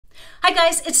Hi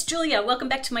guys, it's Julia. Welcome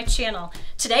back to my channel.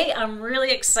 Today I'm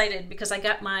really excited because I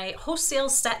got my wholesale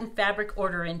satin fabric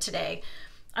order in today.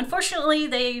 Unfortunately,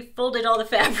 they folded all the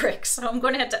fabric, so I'm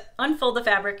going to have to unfold the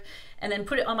fabric and then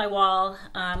put it on my wall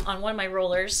on one of my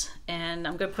rollers, and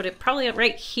I'm going to put it probably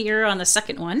right here on the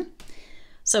second one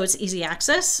so it's easy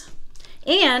access.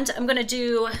 And I'm going to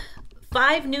do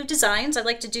 5 new designs. I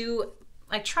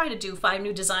try to do 5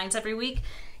 new designs every week,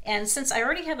 and since I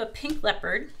already have a pink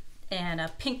leopard and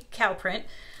a pink cow print,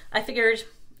 I figured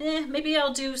maybe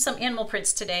I'll do some animal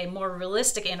prints today, more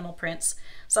realistic animal prints.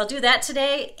 So I'll do that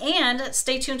today, and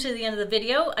stay tuned to the end of the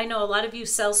video. I know a lot of you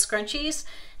sell scrunchies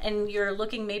and you're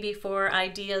looking maybe for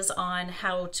ideas on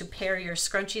how to pair your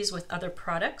scrunchies with other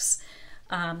products.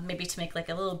 Maybe to make like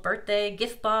a little birthday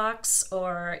gift box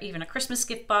or even a Christmas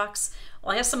gift box.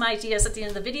 Well, I have some ideas at the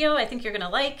end of the video I think you're gonna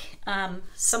like,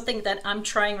 something that I'm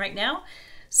trying right now.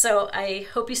 So I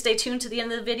hope you stay tuned to the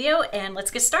end of the video, and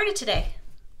let's get started today.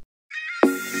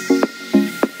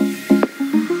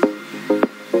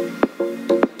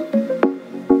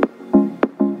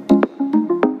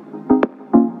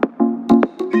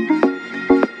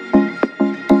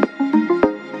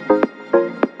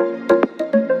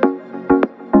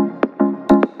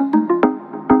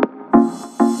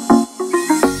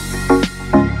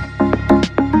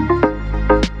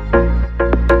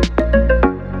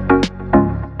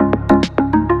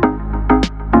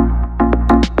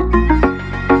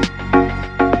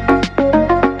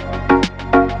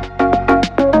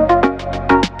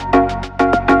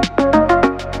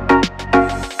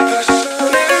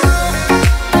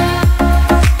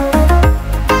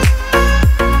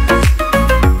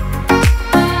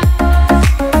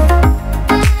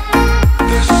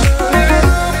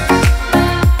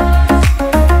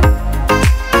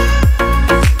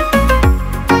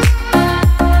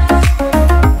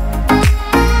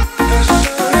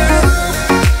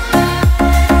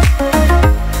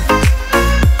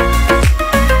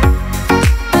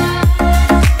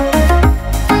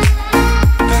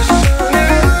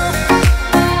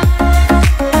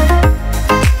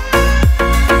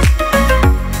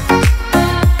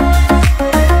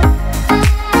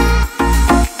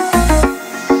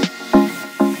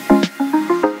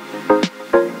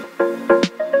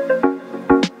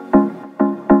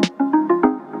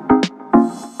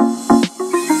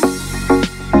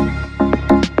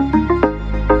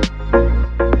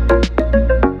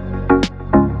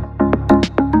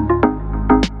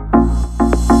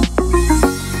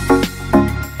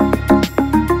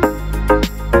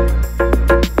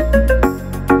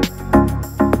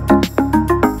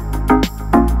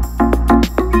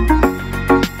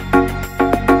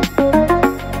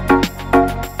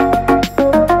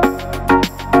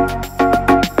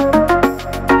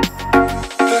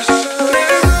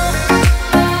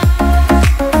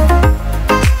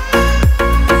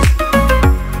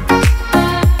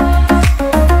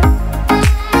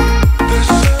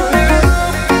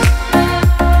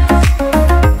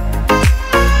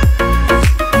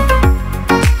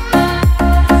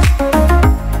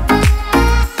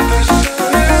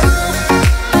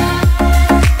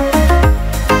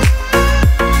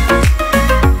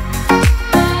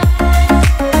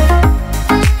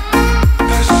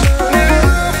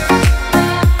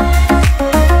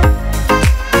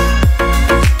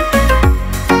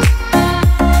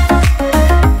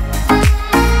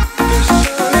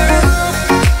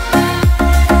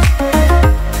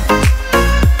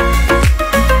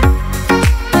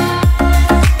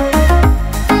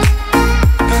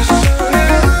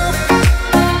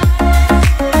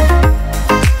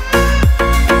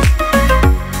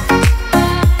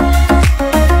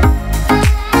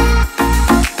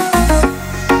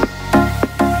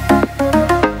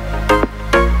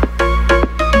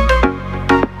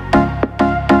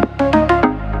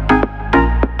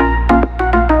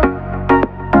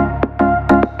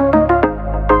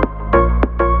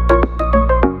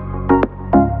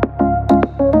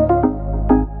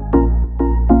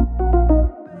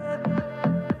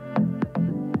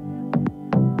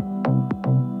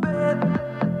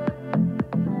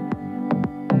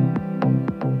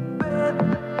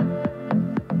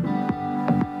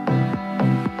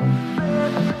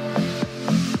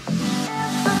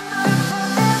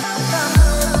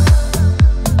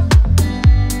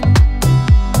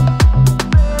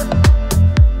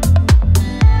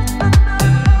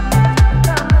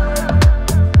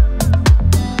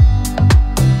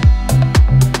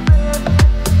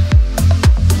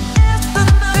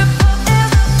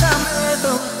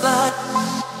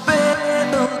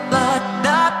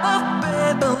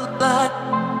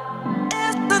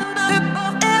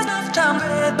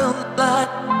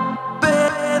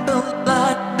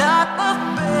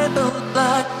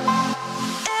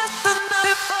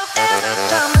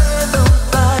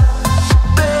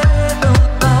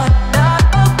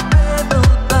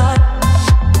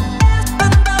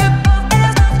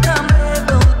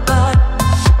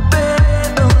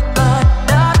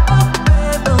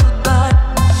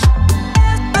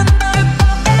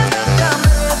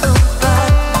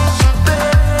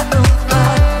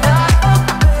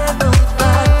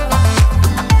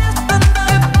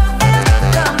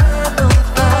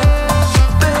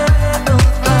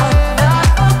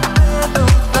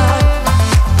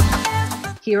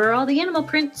 all the animal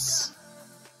prints.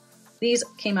 These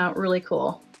came out really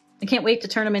cool. I can't wait to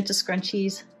turn them into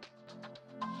scrunchies.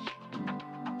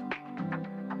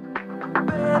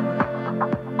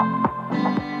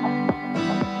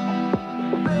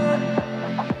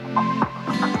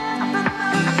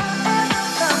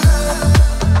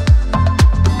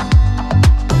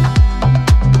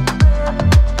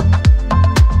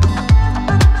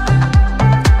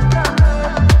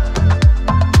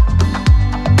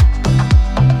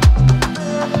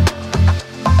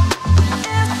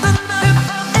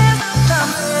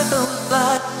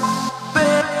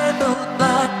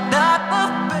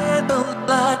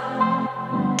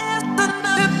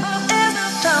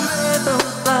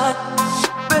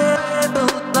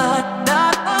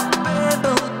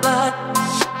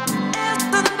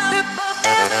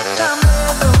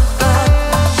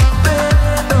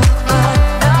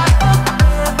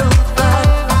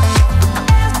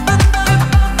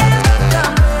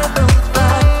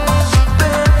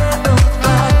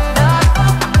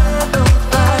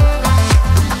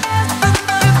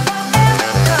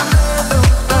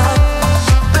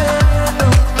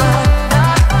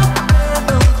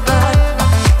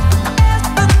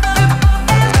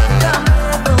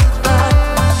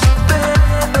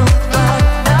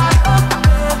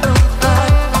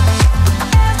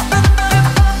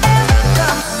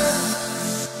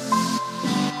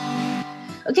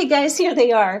 Okay guys, here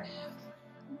they are.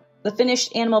 The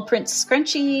finished animal print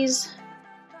scrunchies.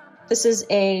 This is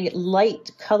a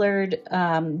light colored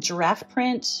giraffe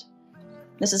print.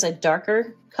 This is a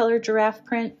darker colored giraffe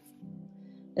print.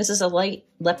 This is a light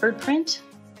leopard print.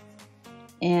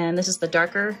 And this is the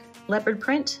darker leopard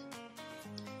print.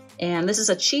 And this is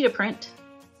a cheetah print.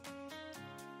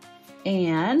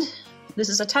 And this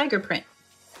is a tiger print.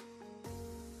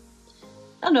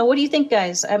 I don't know, what do you think,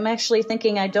 guys? I'm actually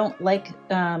thinking I don't like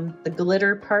the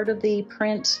glitter part of the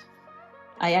print.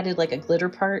 I added like a glitter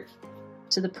part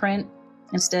to the print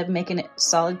instead of making it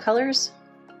solid colors.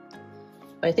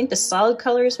 But I think the solid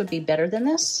colors would be better than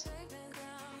this.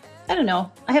 I don't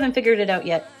know. I haven't figured it out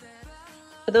yet.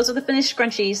 But those are the finished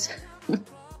scrunchies.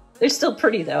 They're still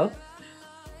pretty though.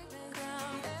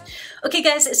 Okay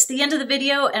guys, it's the end of the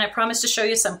video and I promised to show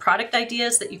you some product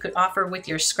ideas that you could offer with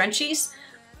your scrunchies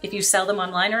if you sell them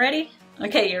online already.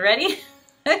 Okay, you ready?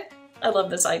 I love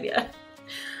this idea.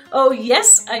 Oh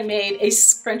yes, I made a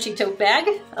scrunchie tote bag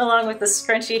along with the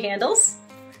scrunchie handles.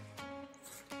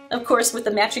 Of course with the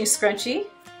matching scrunchie.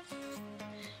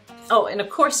 Oh, and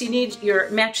of course you need your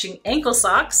matching ankle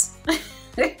socks.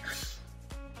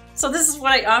 So this is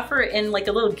what I offer in like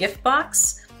a little gift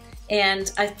box.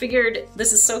 And I figured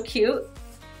this is so cute.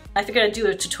 I figured I'd do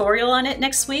a tutorial on it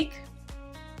next week.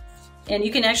 And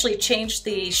you can actually change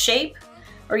the shape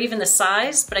or even the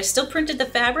size, but I still printed the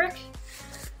fabric.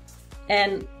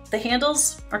 And the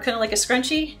handles are kind of like a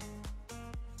scrunchie.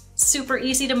 Super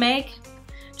easy to make.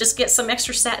 Just get some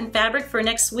extra satin fabric for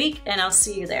next week and I'll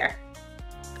see you there.